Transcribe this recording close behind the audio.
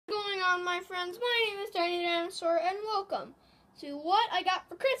on, my friends. My name is Tiny Dinosaur, and welcome to what I got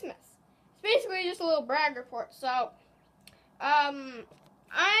for Christmas. It's basically just a little brag report. So, I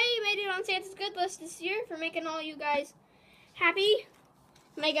made it on Santa's good list this year for making all you guys happy,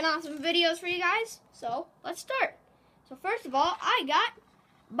 making awesome videos for you guys. So, let's start. So, first of all, I got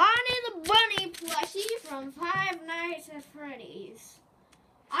Bonnie the Bunny plushie from Five Nights at Freddy's.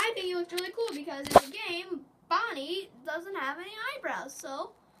 I think he looks really cool because in the game, Bonnie doesn't have any eyebrows,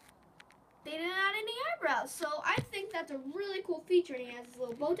 so they didn't add any eyebrows. So I think that's a really cool feature, and he has his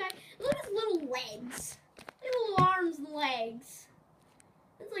little bow tie. Look at his little legs. Little arms and legs.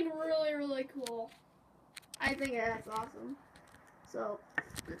 It's like really, really cool. I think that's awesome. So,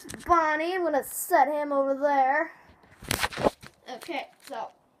 it's Bonnie. I'm going to set him over there. Okay, so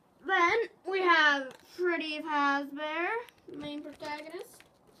then we have Freddy Fazbear, the main protagonist.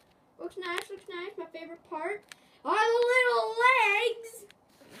 Looks nice, My favorite part are the little legs.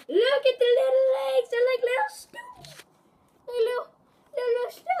 Look at the little legs. They're like little stubs. Little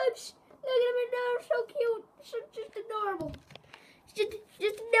stubs. Look at them, they're so cute. Just adorable. It's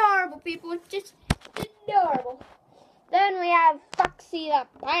just adorable, people. It's just adorable. Then we have Foxy the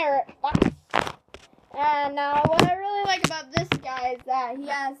Pirate Fox. And now what I really like about this guy is that he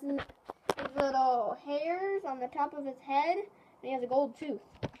has his little hairs on the top of his head, and he has a gold tooth.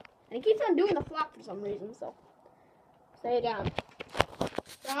 And he keeps on doing the flop for some reason, so stay it down.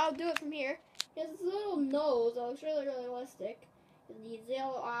 So I'll do it from here. He has this little nose that looks really, really realistic. He has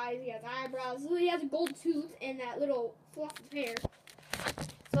yellow eyes, he has eyebrows, he has a gold tooth, and that little fluff of hair.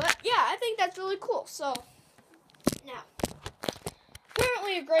 So yeah, I think that's really cool. So now,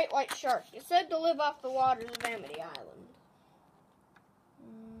 apparently a great white shark is said to live off the waters of Amity Island.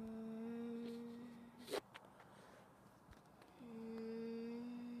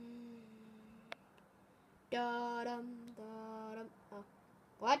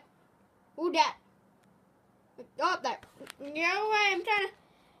 What? Who that? Oh, there. No way, I'm trying to...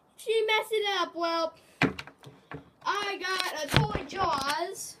 She messed it up. Well, I got a toy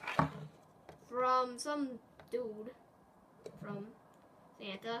Jaws from some dude from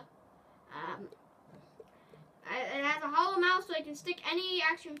Santa. It has a hollow mouth so I can stick any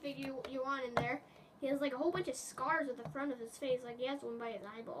action figure you want in there. He has like a whole bunch of scars at the front of his face, like he has one by his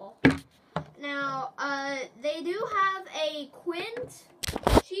eyeball. Now, they do have a Quint,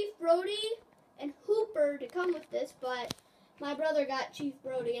 Chief Brody, and Hooper to come with this, but my brother got Chief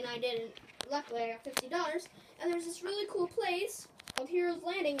Brody and I didn't. Luckily, I got $50. And there's this really cool place called Heroes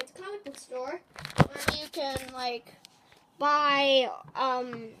Landing. It's a comic book store where you can, like, buy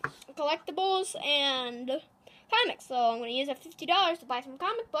collectibles and comics. So I'm going to use that $50 to buy some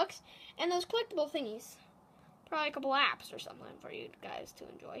comic books and those collectible thingies. Probably a couple apps or something for you guys to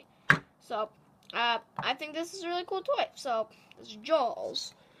enjoy. So, I think this is a really cool toy. So, this is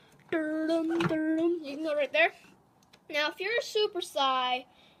Jaws. You can go right there. Now, if you're a Super Psy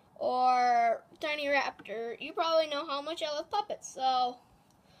or Tiny Raptor, you probably know how much I love puppets. So,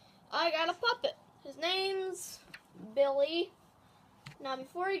 I got a puppet. His name's Billy. Now,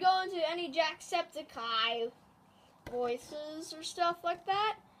 before you go into any Jacksepticeye voices or stuff like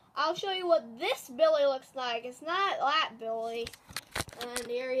that, I'll show you what this Billy looks like. It's not that Billy. And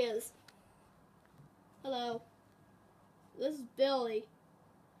here he is. Hello. This is Billy.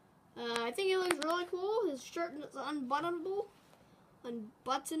 I think he looks really cool. His shirt is unbuttonable. And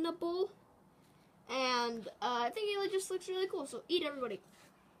I think he just looks really cool. So eat, everybody.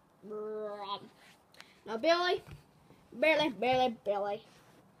 Now Billy. I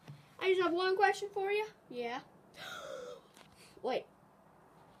just have one question for you. Yeah. Wait.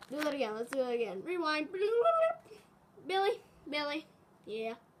 Do that again. Let's do it again. Rewind. Billy.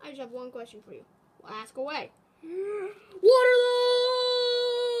 Yeah. I just have one question for you. Well, ask away. What are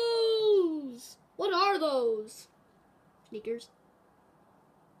those? What are those? Sneakers.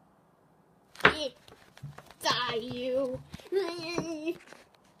 Die, you.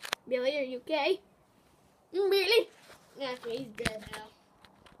 Billy, are you okay? Billy? Okay, he's dead now.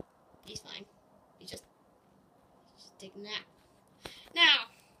 He's fine. He's just taking a nap. Now,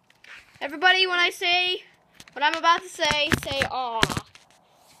 everybody, when I say what I'm about to say aw.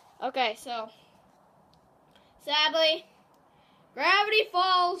 Okay, so, sadly, Gravity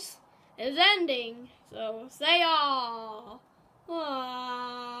Falls is ending, so say aw.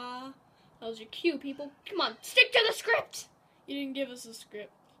 Aww. That was your cue, people. Come on, stick to the script. You didn't give us a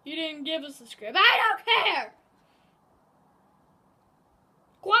script. I don't care.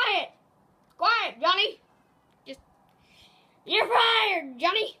 Quiet, Johnny. You're fired,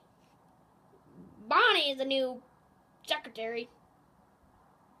 Johnny. Bonnie is the new secretary.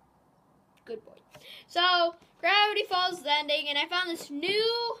 Good boy. So, Gravity Falls is ending, and I found this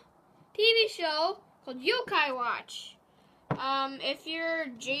new TV show called Yokai Watch. If you're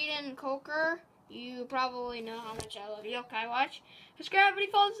Jaden Coker, you probably know how much I love Yokai Watch. Because Gravity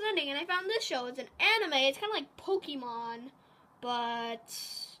Falls is ending, and I found this show. It's an anime. It's kind of like Pokemon, but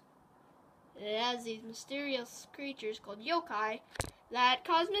it has these mysterious creatures called yokai that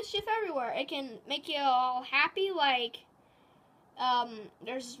cause mischief everywhere. It can make you all happy, like,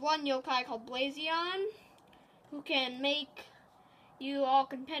 there's one yokai called Blazion who can make you all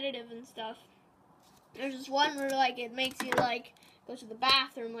competitive and stuff. There's this one where, like, it makes you, like, go to the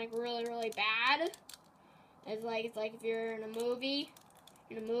bathroom, like, really, really bad. It's like if you're in a movie,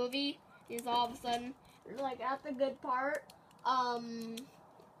 it's all of a sudden, like, at the good part,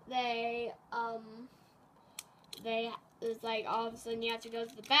 it's like all of a sudden you have to go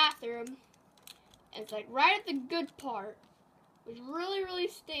to the bathroom, and it's like right at the good part, which really, really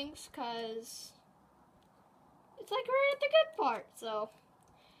stinks, because it's like right at the good part. So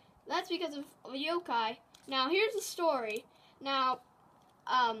that's because of yokai. Now here's the story. Now,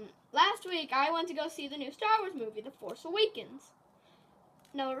 last week I went to go see the new Star Wars movie, The Force Awakens.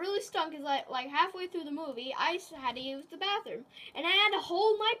 Now, it really stunk because, like halfway through the movie, I had to use the bathroom. And I had to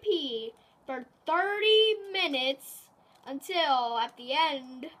hold my pee for 30 minutes until, at the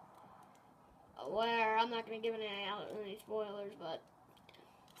end, where I'm not going to give any spoilers, but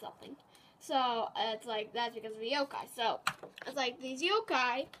something. So, it's like, that's because of the yokai. So, it's like, these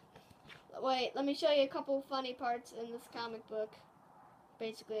yokai, wait, let me show you a couple funny parts in this comic book.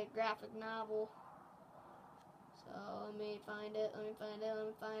 Basically a graphic novel. So let me find it. Let me find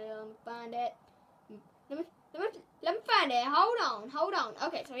it. Hold on.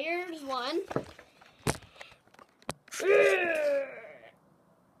 Okay, so here's one.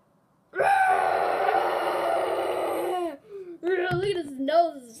 Look at his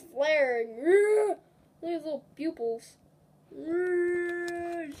nose is flaring. Look at his little pupils.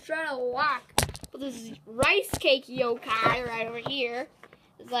 He's trying to walk. But this rice cake yokai right over here,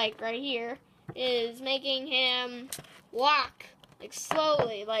 is like right here, is making him walk, like,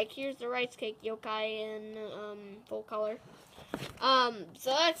 slowly. Like, here's the rice cake yokai in full color. So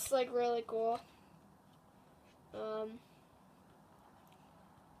that's, like, really cool.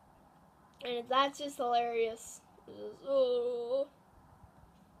 And that's just hilarious. Oh.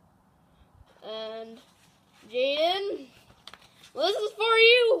 And Jaden, well, this is for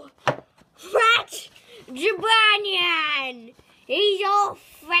you, Fat Jabanian. He's all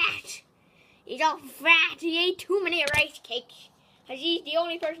fat. He ate too many rice cakes. Because he's the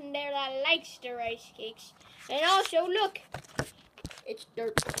only person there that likes the rice cakes. And also, look. It's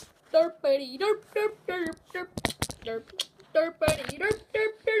derp. Derpity derp derp derp derp derp. Derpity derp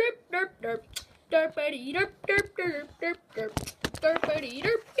derp derp derp derp. Derpity derp derp derp derp derp. Derpity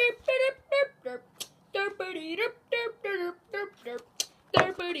derp derp derp derp derp. Derpity derp derp derp derp derp.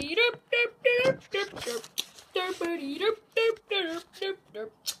 Derpity derp derp derp derp derp.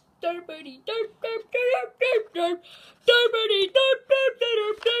 Derpity derp derp derp derp derp. Derpity derp derp derp derp derp. Derpity derp derp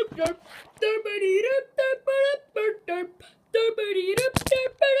derp derp derp. Derpity derp derp derp derp. Derpity derp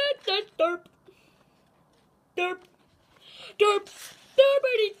derp derp derp. Derp. Derp.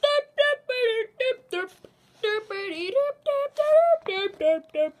 Derpity derp derp derp derp. Derpity derp derp derp derp derp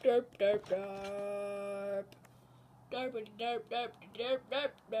derp derp derp. Derpity derp derp derp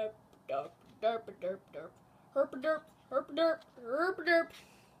derp derp derp. Derp derp derp. Herpaderp, herpaderp, herpaderp.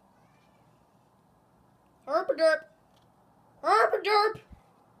 Herpaderp. Herpaderp.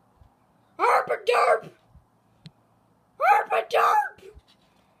 Herpaderp. Herpaderp.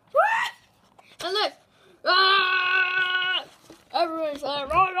 And look. Ah! Everyone's like,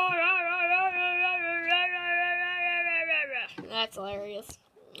 that's hilarious.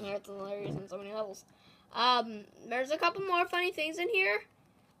 That's hilarious on so many levels. There's a couple more funny things in here.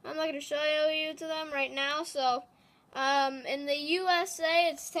 I'm not going to show you to them right now. So, in the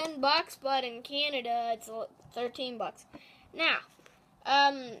USA, it's $10, but in Canada, it's $13. Now,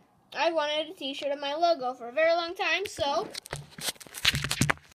 I wanted a t-shirt of my logo for a very long time, so